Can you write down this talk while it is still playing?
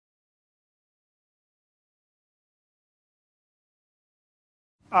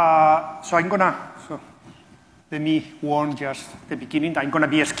So let me warn just at the beginning, I'm going to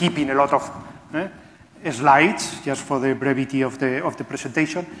be skipping a lot of slides just for the brevity of the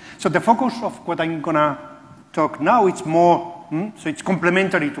presentation. So the focus of what I'm going to talk now, it's more, so it's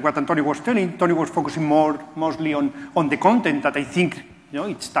complementary to what Antonio was telling. Tony was focusing mostly on the content that I think,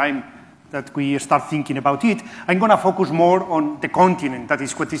 it's time that we start thinking about it. I'm going to focus more on the continent, that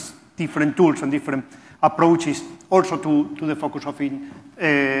is what is different tools and different approaches also to the focus of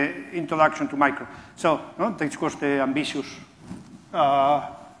introduction to micro. So this was the ambitious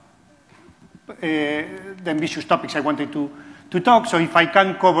topics I wanted to talk. So if I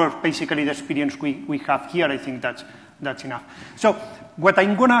can cover basically the experience we have here, I think that's enough. So what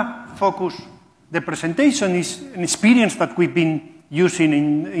I'm going to focus the presentation is an experience that we've been using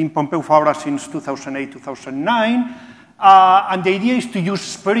in Pompeu Fabra since 2008, 2009. And the idea is to use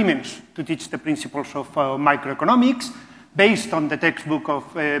experiments to teach the principles of microeconomics based on the textbook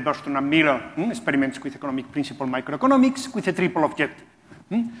of Burston and Miller, Experiments with Economic Principle Microeconomics, with a triple objective.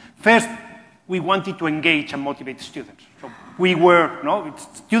 First, we wanted to engage and motivate students. So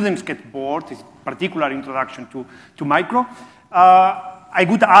students get bored, it's a particular introduction to micro. I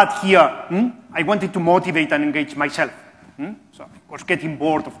would add here, I wanted to motivate and engage myself. So I was getting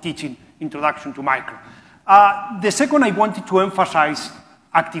bored of teaching introduction to micro. The second, I wanted to emphasize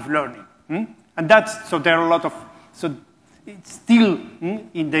active learning. And so there are a lot of, so it's still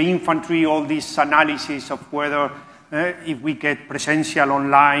in the infantry, all this analysis of whether if we get presential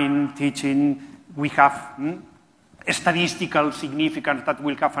online teaching, we have statistical significance that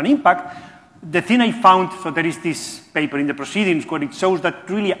will have an impact. The thing I found, so there is this paper in the proceedings where it shows that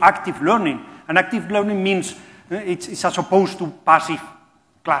really active learning, and active learning means it's as opposed to passive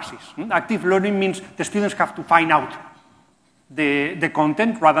classes. Active learning means the students have to find out the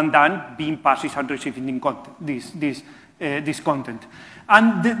content rather than being passive and receiving this content.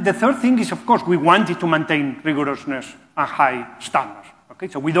 And the third thing is, of course, we wanted to maintain rigorousness and high standards. Okay?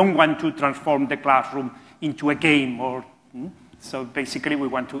 So we don't want to transform the classroom into a game, so basically we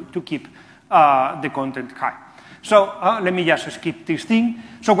want to keep the content high. So let me just skip this thing.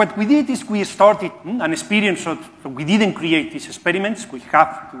 So what we did is we started an experience. So we didn't create these experiments.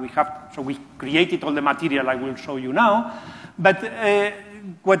 So we created all the material I will show you now. But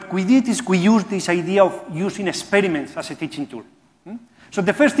what we did is we used this idea of using experiments as a teaching tool. So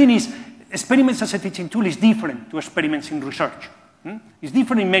the first thing is experiments as a teaching tool is different to experiments in research. It's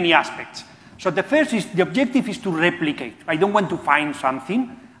different in many aspects. So the first is the objective is to replicate. I don't want to find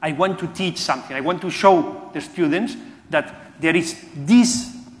something. I want to teach something. I want to show the students that there is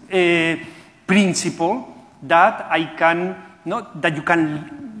this principle that that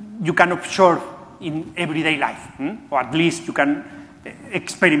you can observe in everyday life, or at least you can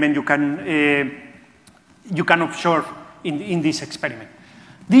experiment. You can observe in this experiment.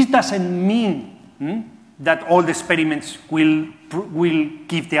 This doesn't mean that all the experiments will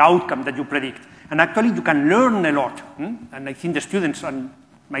give the outcome that you predict. And actually, you can learn a lot. And I think the students and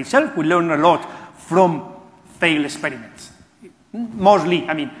myself will learn a lot from failed experiments. Mostly,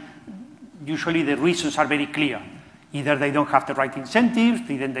 usually the reasons are very clear. Either they don't have the right incentives,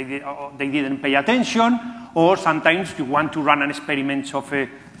 they didn't pay attention, or sometimes you want to run an experiment of a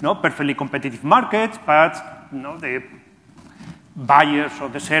perfectly competitive market, but the buyers or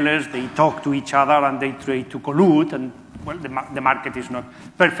the sellers, they talk to each other and they try to collude, and well, the market is not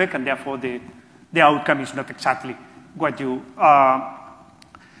perfect, and therefore the outcome is not exactly what you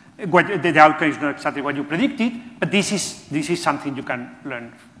the outcome is not exactly what you predicted, but this is something you can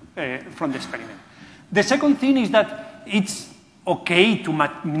learn from the experiment. The second thing is that it's okay to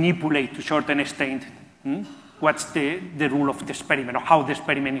manipulate to a certain extent what's the rule of the experiment or how the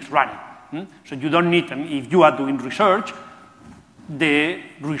experiment is running. So you don't need, if you are doing research, the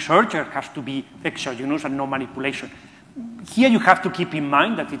researcher has to be exogenous and no manipulation. Here you have to keep in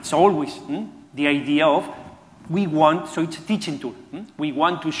mind that it's always the idea of so it's a teaching tool. We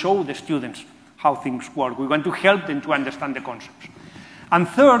want to show the students how things work. We want to help them to understand the concepts. And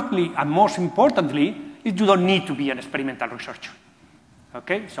thirdly, and most importantly, is you don't need to be an experimental researcher.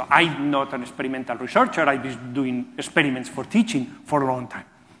 Okay? So I'm not an experimental researcher. I've been doing experiments for teaching for a long time.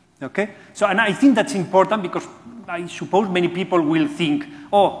 Okay? So, and I think that's important because I suppose many people will think,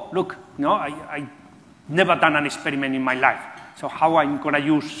 oh, look, I never done an experiment in my life. So how I'm going to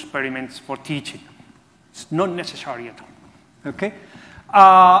use experiments for teaching? It's not necessary at all. Okay?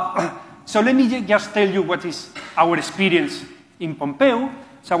 So let me just tell you what is our experience in Pompeu.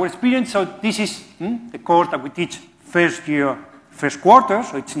 So our experience, so this is the course that we teach first year, first quarter,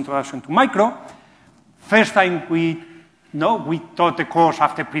 so it's Introduction to Micro. First time we taught the course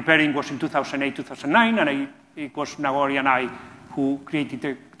after preparing was in 2008, 2009, and it was Nagori and I who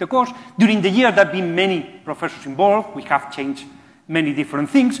created the course. During the year, there have been many professors involved. We have changed many different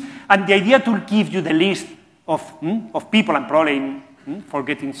things. And the idea to give you the list of people, I'm probably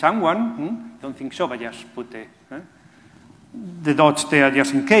forgetting someone, don't think so, but just put the dots there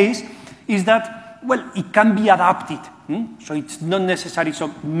just in case, is that, well, it can be adapted. So it's not necessary.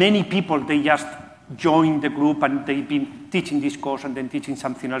 So many people, they just join the group and they've been teaching this course and then teaching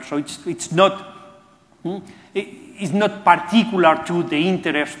something else. So it's not particular to the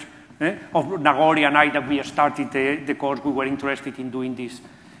interest of Nagori and I that we started the course. We were interested in doing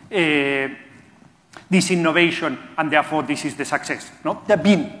this innovation, and therefore this is the success. No? There have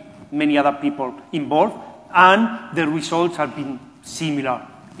been many other people involved, and the results have been similar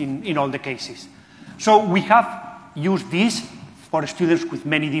in all the cases. So we have used this for students with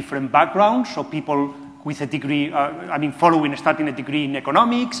many different backgrounds, so people with a degree, starting a degree in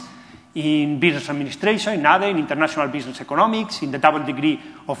economics, in business administration, in international business economics, in the double degree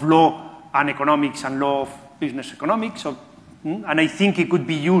of law and economics and law of business economics. So, and I think it could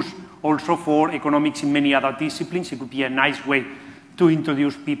be used also for economics in many other disciplines. It could be a nice way to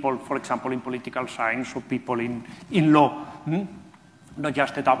introduce people, for example, in political science or people in law, not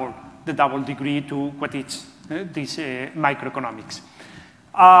just the double degree to what is this microeconomics.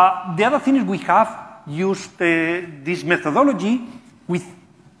 The other thing is we have used this methodology with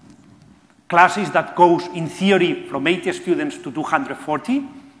classes that goes in theory from 80 students to 240,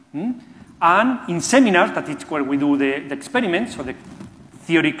 and in seminars, that is where we do the experiments, so the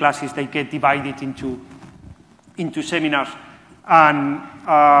theory classes, they get divided into seminars, and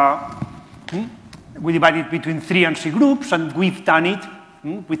we divide it between 3 and 6 groups, and we've done it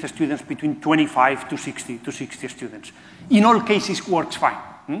with the students between 25 to 60 students. In all cases, works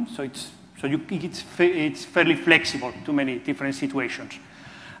fine. So it's fairly flexible to many different situations.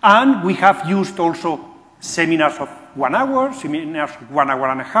 And we have used also seminars of 1 hour, seminars of 1 hour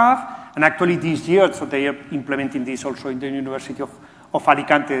and a half, and actually this year, so they are implementing this also in the University of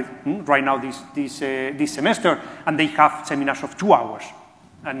Alicante right now this semester, and they have seminars of 2 hours.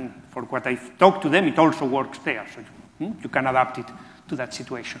 And for what I've talked to them, it also works there, so you can adapt it to that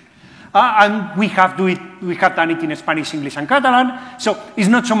situation. And we have done it in Spanish, English, and Catalan. So it's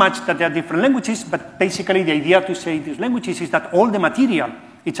not so much that there are different languages, but basically the idea to say these languages is that all the material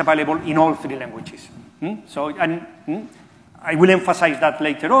is available in all 3 languages. So, and I will emphasize that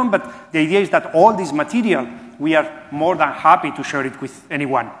later on, but the idea is that all this material, we are more than happy to share it with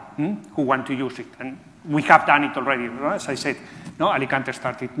anyone who wants to use it. And we have done it already, as I said. No, Alicante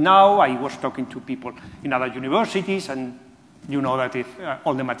started now. I was talking to people in other universities, and you know that if,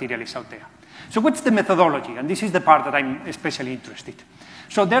 all the material is out there. So what's the methodology? And this is the part that I'm especially interested.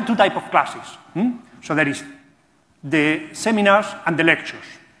 So there are 2 types of classes. So there is the seminars and the lectures.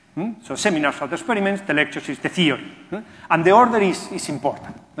 So seminars are the experiments, the lectures is the theory. And the order is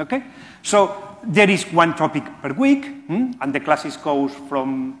important. Okay? So there is 1 topic per week, and the classes goes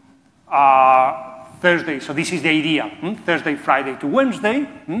from Thursday, so this is the idea, Thursday, Friday to Wednesday,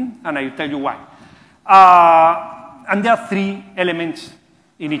 and I will tell you why. And there are 3 elements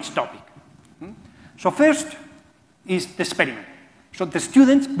in each topic. So first is the experiment. So the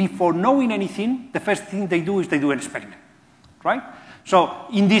students, before knowing anything, the first thing they do is they do an experiment, right? So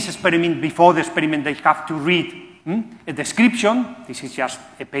in this experiment, before the experiment, they have to read a description. This is just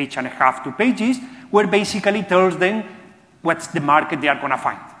a page and a half, 2 pages, where basically tells them what's the market they are going to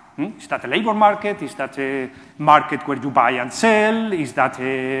find. Is that a labor market? Is that a market where you buy and sell? Is that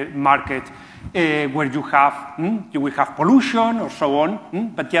a market where you will have pollution or so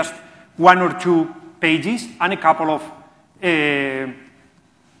on? But just 1 or 2 pages and a couple of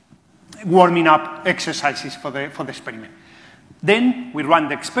warming up exercises for the experiment. Then we run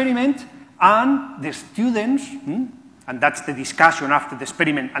the experiment, and the students, and that's the discussion after the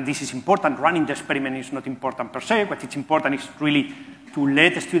experiment, and this is important. Running the experiment is not important per se. What is important is really to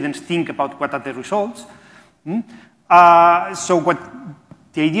let the students think about what are the results. So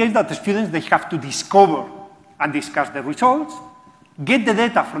the idea is that the students, they have to discover and discuss the results, get the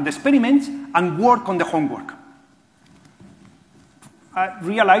data from the experiments, and work on the homework.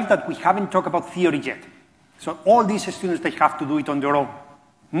 Realize that we haven't talked about theory yet. So all these students, they have to do it on their own.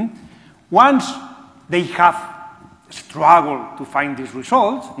 Once they have struggled to find these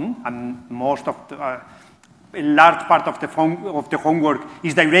results, and most of a large part of the homework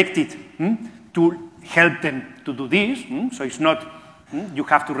is directed to help them to do this. So it's not you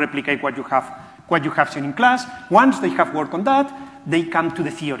have to replicate what you have seen in class. Once they have worked on that, they come to the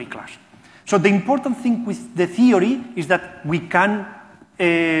theory class. So the important thing with the theory is that we can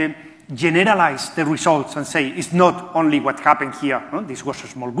generalize the results and say it's not only what happened here. No? This was a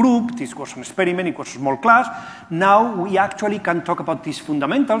small group, this was an experiment, it was a small class. Now we actually can talk about these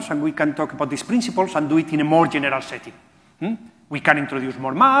fundamentals and we can talk about these principles and do it in a more general setting. We can introduce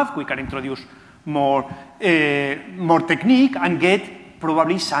more math, we can introduce more technique and get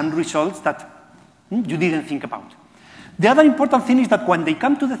probably some results that you didn't think about. The other important thing is that when they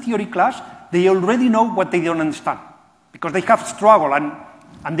come to the theory class, they already know what they don't understand because they have struggled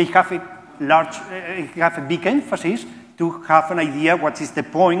and they have a big emphasis to have an idea what is the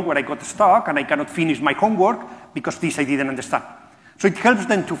point where I got stuck and I cannot finish my homework because this I didn't understand. So it helps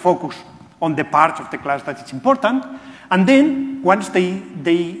them to focus on the part of the class that is important. And then once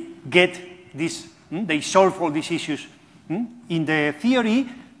they get this, they solve all these issues in the theory,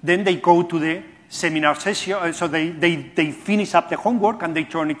 then they go to the seminar session, so they finish up the homework and they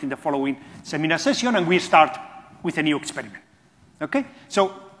turn it in the following seminar session and we start with a new experiment. Okay?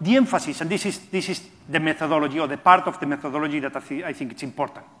 So the emphasis, and this is the methodology or the part of the methodology that I think it's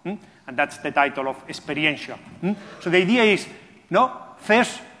important. And that's the title of Experiential. So the idea is,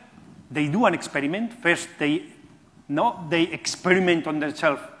 first they do an experiment, first they experiment on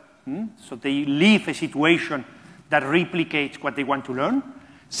themselves. So they live a situation that replicates what they want to learn.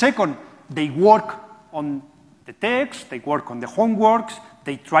 Second, they work on the text, they work on the homeworks,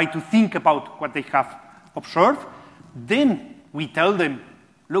 they try to think about what they have observed. Then we tell them,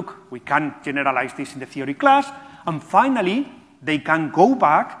 look, we can generalize this in the theory class. And finally, they can go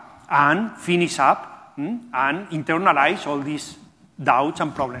back and finish up and internalize all these doubts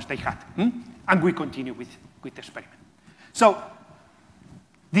and problems they had. And we continue with the experiment. So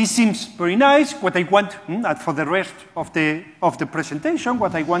this seems very nice. What I want, for the rest of the presentation,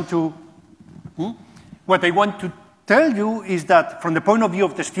 what I want to tell you is that from the point of view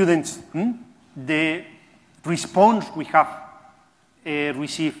of the students, the response we have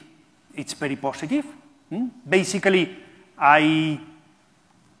received, it's very positive. Basically, I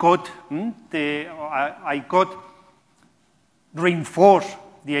got reinforced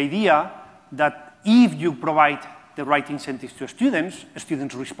the idea that if you provide the right incentives to students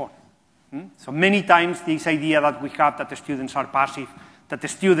respond. So many times this idea that we have that the students are passive, that the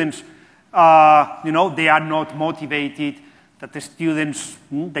students, they are not motivated, that the students,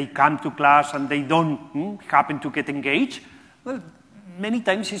 they come to class and they don't happen to get engaged. Well, many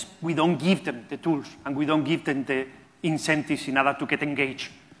times we don't give them the tools and we don't give them the incentives in order to get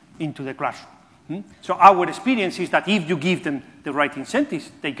engaged into the classroom. So our experience is that if you give them the right incentives,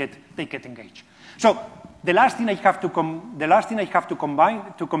 they get engaged. So the last thing I have to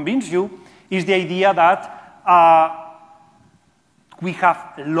convince you is the idea that we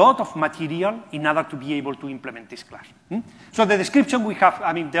have a lot of material in order to be able to implement this class. So the description we have,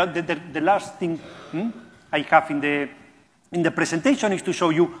 the last thing I have in the presentation is to show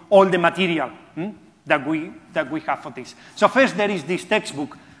you all the material that we have for this. So first there is this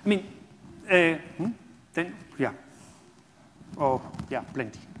textbook.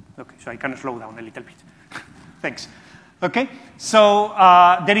 Plenty. Okay, so I can slow down a little bit. Thanks. Okay, so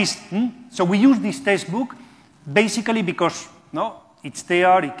so we use this textbook basically because it's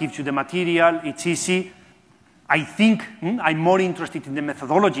there, it gives you the material, it's easy. I think I'm more interested in the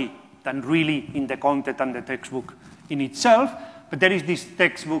methodology than really in the content and the textbook in itself. But there is this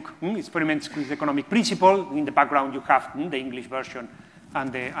textbook, Experiments with Economic Principle. In the background you have the English version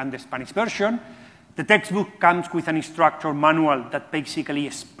and the Spanish version. The textbook comes with an instructor manual that basically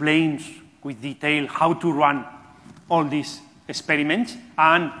explains with detail how to run all these experiments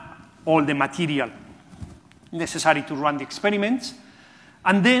and all the material necessary to run the experiments.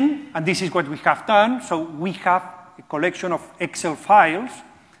 And then, and this is what we have done, so we have a collection of Excel files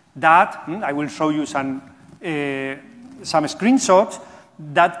that, I will show you some screenshots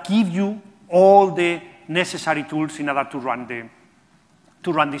that give you all the necessary tools in order to run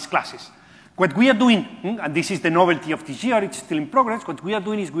these classes. What we are doing, and this is the novelty of this year, it's still in progress, what we are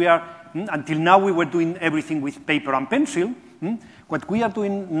doing is until now we were doing everything with paper and pencil. What we are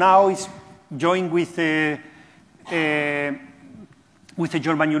doing now is join with a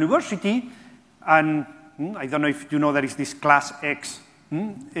German university, and I don't know if you know there is this Class X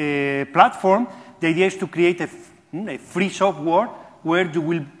platform. The idea is to create a free software where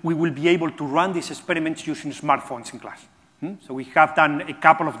we will be able to run these experiments using smartphones in class. So we have done a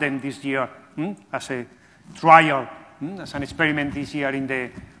couple of them this year as a trial, as an experiment this year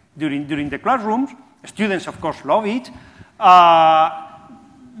during the classrooms. Students, of course, love it.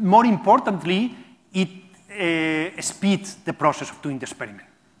 More importantly, it speeds the process of doing the experiment.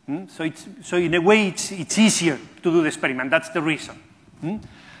 So in a way, it's easier to do the experiment. That's the reason.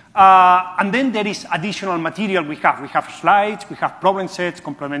 And then there is additional material we have. We have slides, we have problem sets,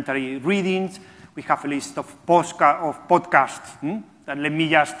 complementary readings, we have a list of podcasts. And let me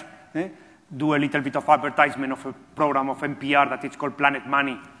just do a little bit of advertisement of a program of NPR that is called Planet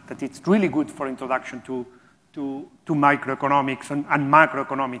Money, that it's really good for introduction to microeconomics and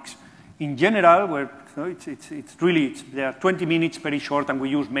macroeconomics in general, where they are 20 minutes, very short, and we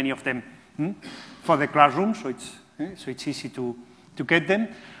use many of them for the classroom, so it's easy to get them.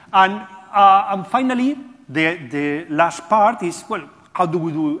 And finally, the last part is, well, how do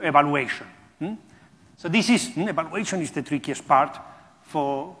we do evaluation? So evaluation is the trickiest part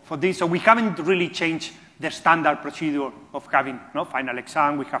for this. So we haven't really changed the standard procedure of having final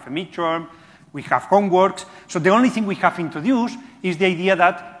exam. We have a midterm, we have homeworks. So the only thing we have introduced is the idea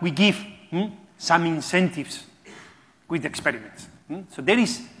that we give some incentives with experiments. So there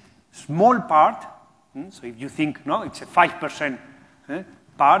is a small part, so if you think, it's a 5%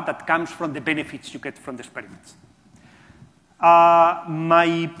 part that comes from the benefits you get from the experiments.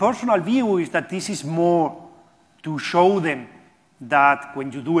 My personal view is that this is more to show them that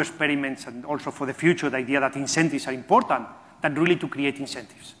when you do experiments, and also for the future, the idea that incentives are important, than really to create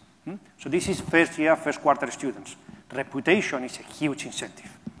incentives. So this is first year, first quarter students. Reputation is a huge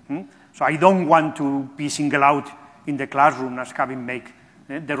incentive. So I don't want to be singled out in the classroom as having made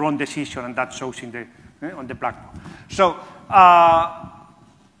the wrong decision, and that shows on the blackboard.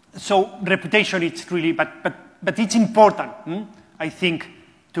 So reputation, it's really, but it's important, I think,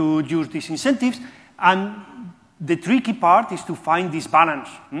 to use these incentives. And the tricky part is to find this balance.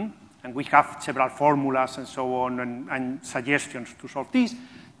 And we have several formulas and so on and suggestions to solve this,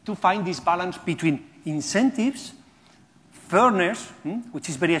 to find this balance between incentives, fairness, which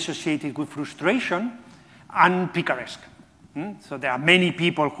is very associated with frustration, and picaresque. So there are many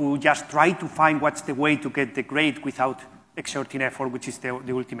people who just try to find what's the way to get the grade without exerting effort, which is the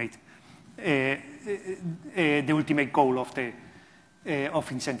ultimate goal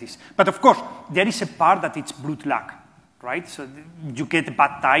of incentives. But of course, there is a part that it's brute luck, right? So you get a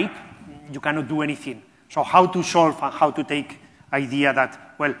bad type, you cannot do anything. So how to solve and how to take idea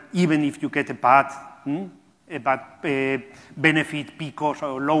that, well, even if you get a bad benefit because,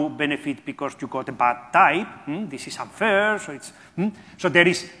 or low benefit because you got a bad type, this is unfair, so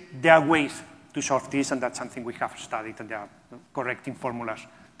there are ways to solve this, and that's something we have studied, and there are correcting formulas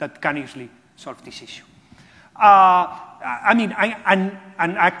that can easily solve this issue. And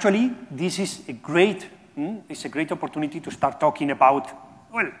actually, this is a great opportunity to start talking about,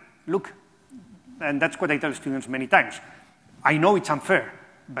 well, look, and that's what I tell students many times. I know it's unfair,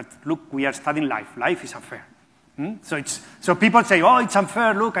 but look, we are studying life. Life is unfair. So people say, oh, it's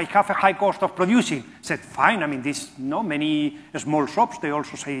unfair, look, I have a high cost of producing. I said, fine, many small shops, they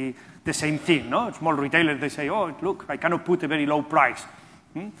also say the same thing, Small retailers, they say, oh, look, I cannot put a very low price.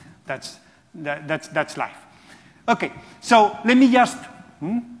 That's life. Okay, so let me just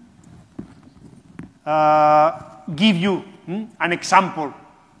give you an example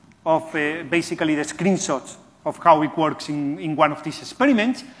of basically the screenshots of how it works in one of these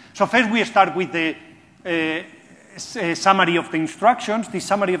experiments. So first we start with the summary of the instructions. This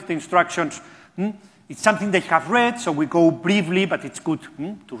summary of the instructions, it's something they have read, so we go briefly, but it's good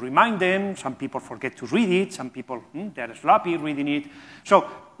to remind them. Some people forget to read it. Some people, they're sloppy reading it. So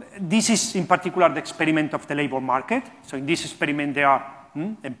this is, in particular, the experiment of the labor market. So in this experiment, there are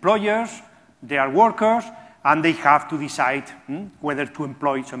employers, there are workers, and they have to decide whether to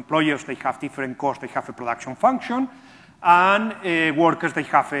employ. So employers, they have different costs. They have a production function, and workers, they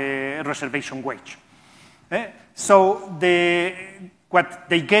have a reservation wage. So what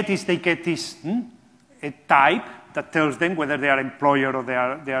they get is this a type that tells them whether they are employer or they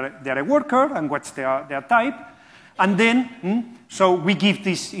are a worker, and what's their type. And then, so we give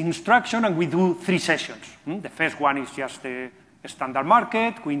this instruction, and we do 3 sessions. The first one is just the standard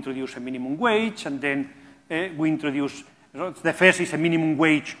market. We introduce a minimum wage, and then we introduce, the first is a minimum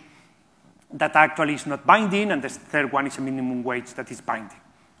wage that actually is not binding, and the third one is a minimum wage that is binding.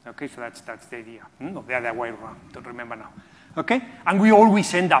 Okay, so that's the idea, of the other way around, don't remember now. Okay, and we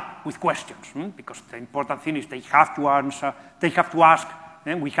always end up with questions, because the important thing is they have to answer, they have to ask,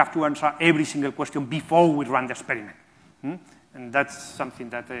 and we have to answer every single question before we run the experiment. And that's something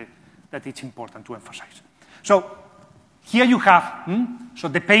that it's important to emphasize. So here you have, so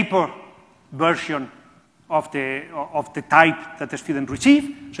the paper version of the type that the student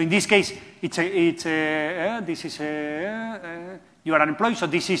receives. So in this case, you are an employee, so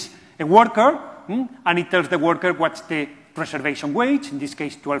this is a worker, and it tells the worker what's the reservation wage, in this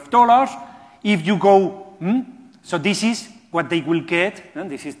case $12. If you go, so this is what they will get,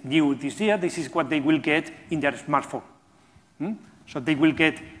 and this is new this year, this is what they will get in their smartphone. So they will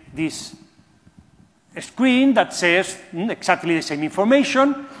get this screen that says exactly the same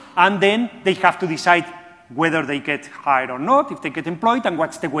information, and then they have to decide whether they get hired or not, if they get employed, and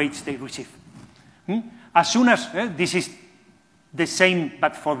what's the wage they receive. As soon as this is the same,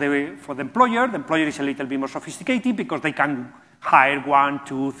 but for the employer is a little bit more sophisticated because they can hire 1,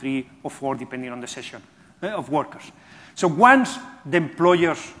 2, 3, or 4, depending on the session of workers. So once the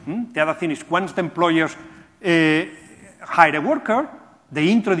employers, the other thing is once the employers hire a worker, they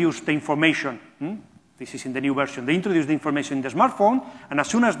introduce the information. This is in the new version. They introduce the information in the smartphone, and as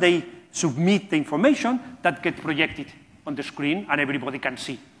soon as they submit the information, that gets projected on the screen, and everybody can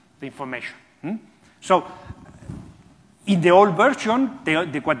see the information. So in the old version,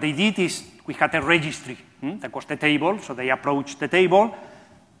 what they did is we had a registry. That was the table, so they approached the table.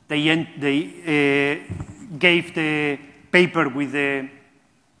 They gave the paper with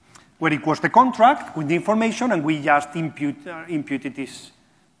where it was the contract with the information, and we just imputed this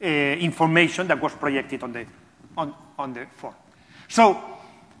information that was projected on the form. So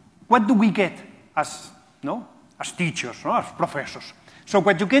what do we get as teachers, as professors? So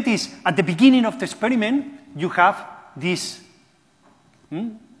what you get is, at the beginning of the experiment, you have this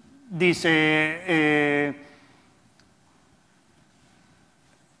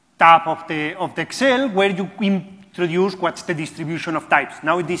tab of the Excel where you introduce what's the distribution of types.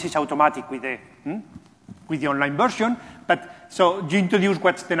 Now this is automatic with the online version, but so you introduce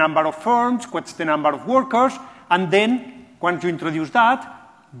what's the number of firms, what's the number of workers, and then once you introduce that,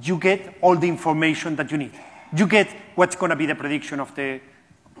 you get all the information that you need. You get what's going to be the prediction of the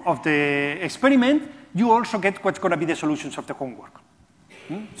experiment. You also get what's going to be the solutions of the homework.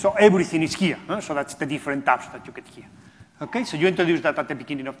 So everything is here. So that's the different tabs that you get here. Okay, so you introduce that at the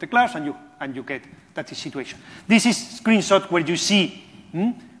beginning of the class, and you get that situation. This is screenshot where you see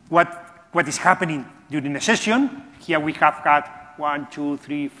what is happening during the session. Here we have got 1, 2,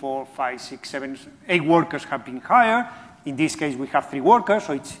 3, 4, 5, 6, 7, 8 workers have been hired. In this case, we have 3 workers,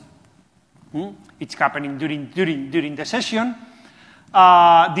 so it's happening during the session.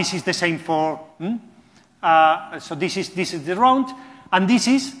 This is the same for. So this is the round, and this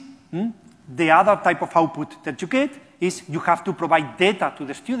is the other type of output that you get is you have to provide data to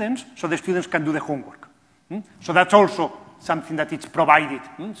the students so the students can do the homework. So that's also something that is provided.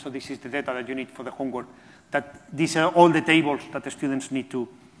 So this is the data that you need for the homework. That these are all the tables that the students need to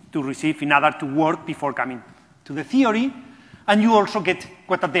receive in order to work before coming to the theory. And you also get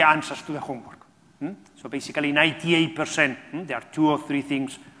what are the answers to the homework. So basically 98%, there are 2 or 3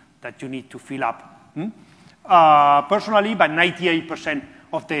 things that you need to fill up personally, but 98%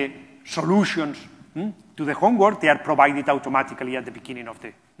 of the solutions to the homework, they are provided automatically at the beginning of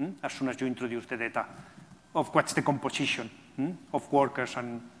as soon as you introduce the data of what's the composition of workers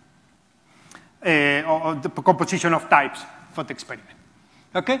and or the composition of types for the experiment.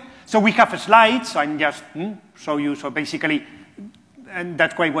 Okay, so we have slides. I'm just show you. So basically, and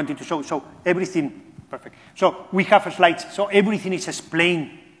that's why I wanted to show. So everything, perfect. So we have slides. So everything is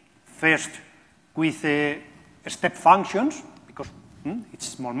explained first with step functions because it's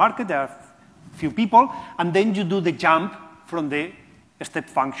a small market. There are few people, and then you do the jump from the step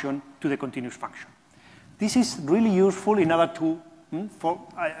function to the continuous function. This is really useful in order to.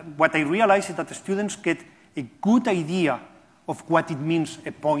 What I realize is that the students get a good idea of what it means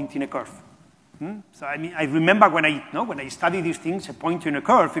a point in a curve. So I mean, I remember when I studied these things, a point in a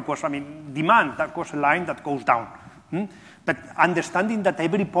curve, it was, demand, that was a line that goes down. But understanding that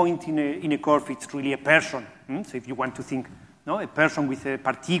every point in a curve, it's really a person. So if you want to think, a person with a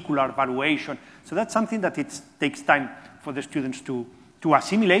particular valuation. So that's something that it takes time for the students to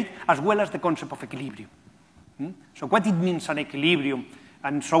assimilate, as well as the concept of equilibrium. So what it means an equilibrium,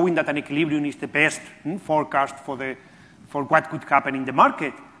 and showing that an equilibrium is the best forecast for what could happen in the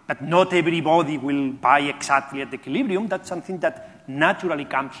market, but not everybody will buy exactly at the equilibrium. That's something that naturally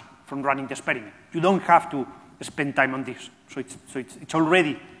comes from running the experiment. You don't have to spend time on this. So it's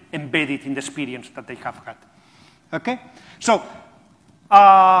already embedded in the experience that they have had. Okay? So,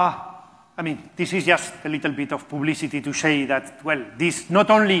 this is just a little bit of publicity to say that, well, this not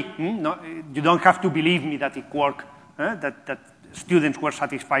only, you don't have to believe me that it worked, that students were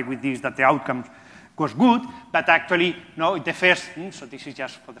satisfied with this, that the outcome was good, but actually, the first, so this is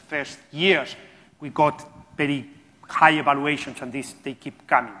just for the first years, we got very high evaluations, and they keep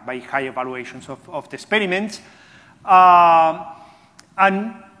coming, by high evaluations of the experiments.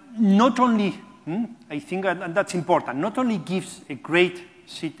 And not only, I think, and that's important, not only gives a great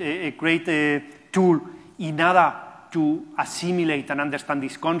tool in order to assimilate and understand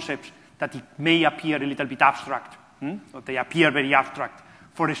these concepts that it may appear a little bit abstract, or they appear very abstract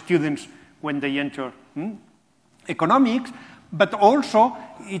for students when they enter economics, But also,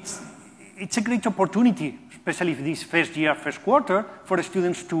 it's a great opportunity, especially this first year, first quarter, for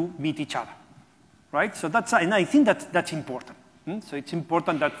students to meet each other, right? So and I think that's important. So it's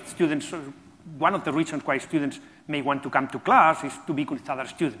important that students, one of the reasons why students may want to come to class is to be with other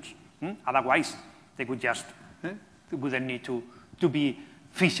students. Otherwise, they wouldn't need to be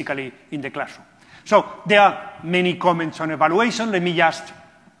physically in the classroom. So there are many comments on evaluation. Let me just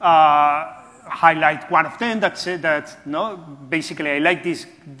highlight one of them. Basically, I like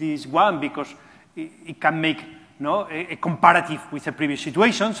this one because it can make a comparative with the previous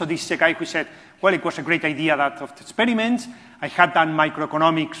situation. So this is a guy who said, well, it was a great idea that of the experiments. I had done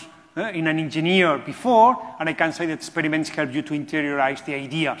microeconomics in an engineer before, and I can say that experiments help you to interiorize the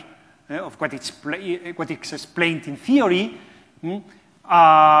ideas of what is explained in theory,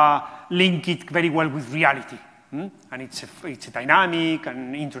 link it very well with reality. And it's a dynamic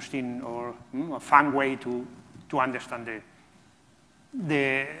and interesting or a fun way to understand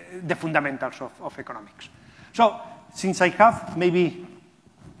the fundamentals of economics. So since I have maybe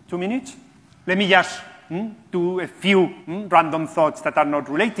 2 minutes, let me just do a few random thoughts that are not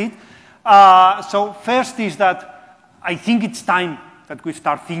related. So first is that I think it's time that we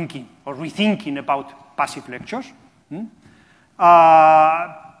start thinking or rethinking about passive lectures.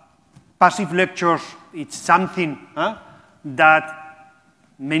 Passive lectures, it's something that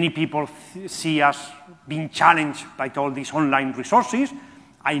many people see as being challenged by all these online resources.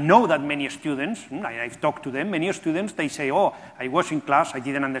 I know that many students, I've talked to them, many students, they say, oh, I was in class, I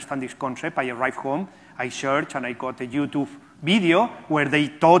didn't understand this concept, I arrived home, I searched, and I got a YouTube video where they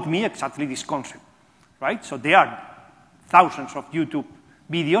taught me exactly this concept, right? So there are thousands of YouTube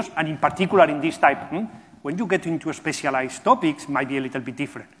videos, and in particular in this type, when you get into specialized topics, it might be a little bit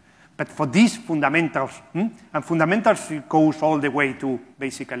different. But for these fundamentals, and fundamentals goes all the way to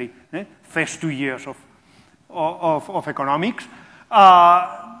basically first 2 years of economics,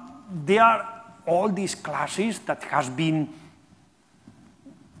 there are all these classes that has been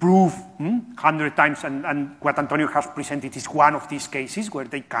proved 100 times, and what Antonio has presented is one of these cases where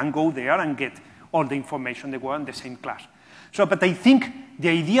they can go there and get all the information they want in the same class. So, but I think the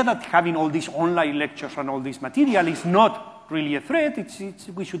idea that having all these online lectures and all this material is not really a threat.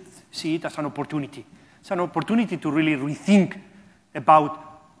 We should see it as an opportunity. It's an opportunity to really rethink about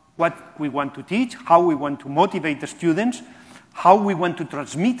what we want to teach, how we want to motivate the students, how we want to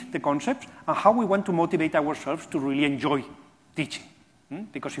transmit the concepts, and how we want to motivate ourselves to really enjoy teaching.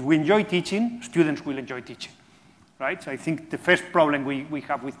 Because if we enjoy teaching, students will enjoy teaching, right? So I think the first problem we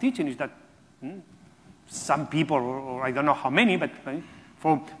have with teaching is that some people, or I don't know how many, but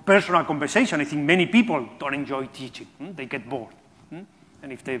for personal conversation, I think many people don't enjoy teaching. They get bored.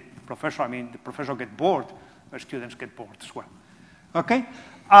 And if the professor gets bored, the students get bored as well. Okay?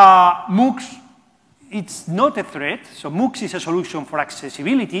 MOOCs, it's not a threat. So MOOCs is a solution for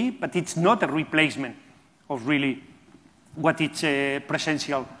accessibility, but it's not a replacement of really what it's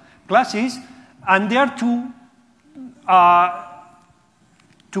presential classes. And there are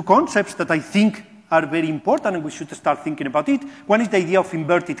two concepts that I think are very important, and we should start thinking about it. One is the idea of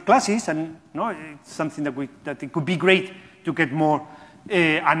inverted classes, and it's something that it could be great to get more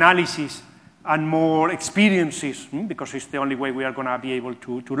analysis and more experiences, because it's the only way we are going to be able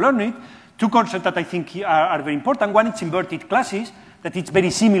to learn it. Two concepts that I think are very important. One is inverted classes, that it's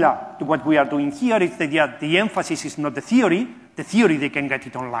very similar to what we are doing here. It's the idea the emphasis is not the theory. The theory, they can get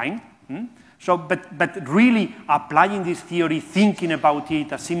it online. So, but really applying this theory, thinking about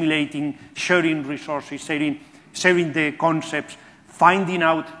it, assimilating, sharing resources, sharing the concepts, finding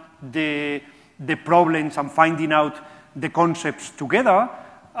out the problems and finding out the concepts together,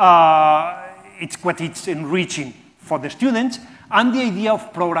 it's what it's enriching for the students. And the idea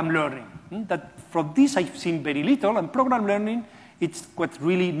of program learning. That from this I've seen very little, and program learning, it's what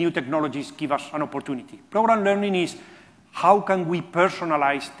really new technologies give us an opportunity. Program learning is how can we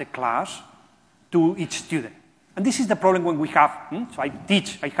personalize the class to each student. And this is the problem when we have, so I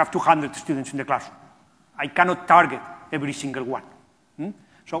have 200 students in the classroom. I cannot target every single one.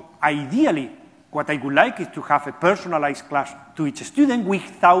 So ideally, what I would like is to have a personalized class to each student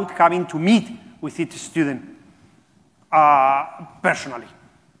without having to meet with each student personally,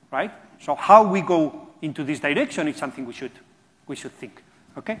 right? So how we go into this direction is something we should think,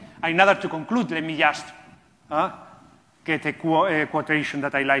 okay? And in order to conclude, let me just get a quotation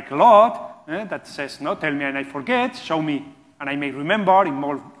that I like a lot, that says, tell me and I forget, show me and I may remember,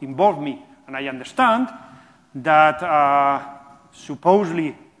 involve me and I understand, that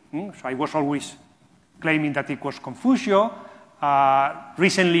supposedly, so I was always claiming that it was Confucius.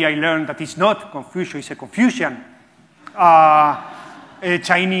 Recently I learned that it's not Confucius, it's a Confucian, a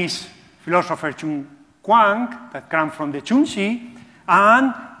Chinese philosopher quank that come from the Chunxi,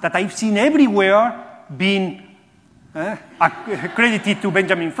 and that I've seen everywhere being credited to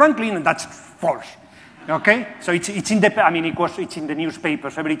Benjamin Franklin, and that's false. Okay, so it's in the, I mean, it's in the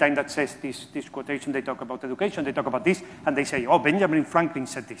newspapers every time that says this quotation. They talk about education, they talk about this, and they say, oh, Benjamin Franklin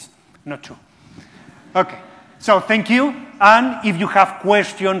said this. Not true. Okay, so thank you. And if you have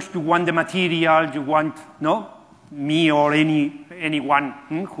questions, you want the material, you want me or anyone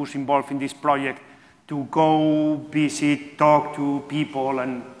who's involved in this project to go visit, talk to people,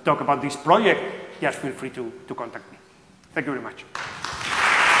 and talk about this project, just feel free to contact me. Thank you very much.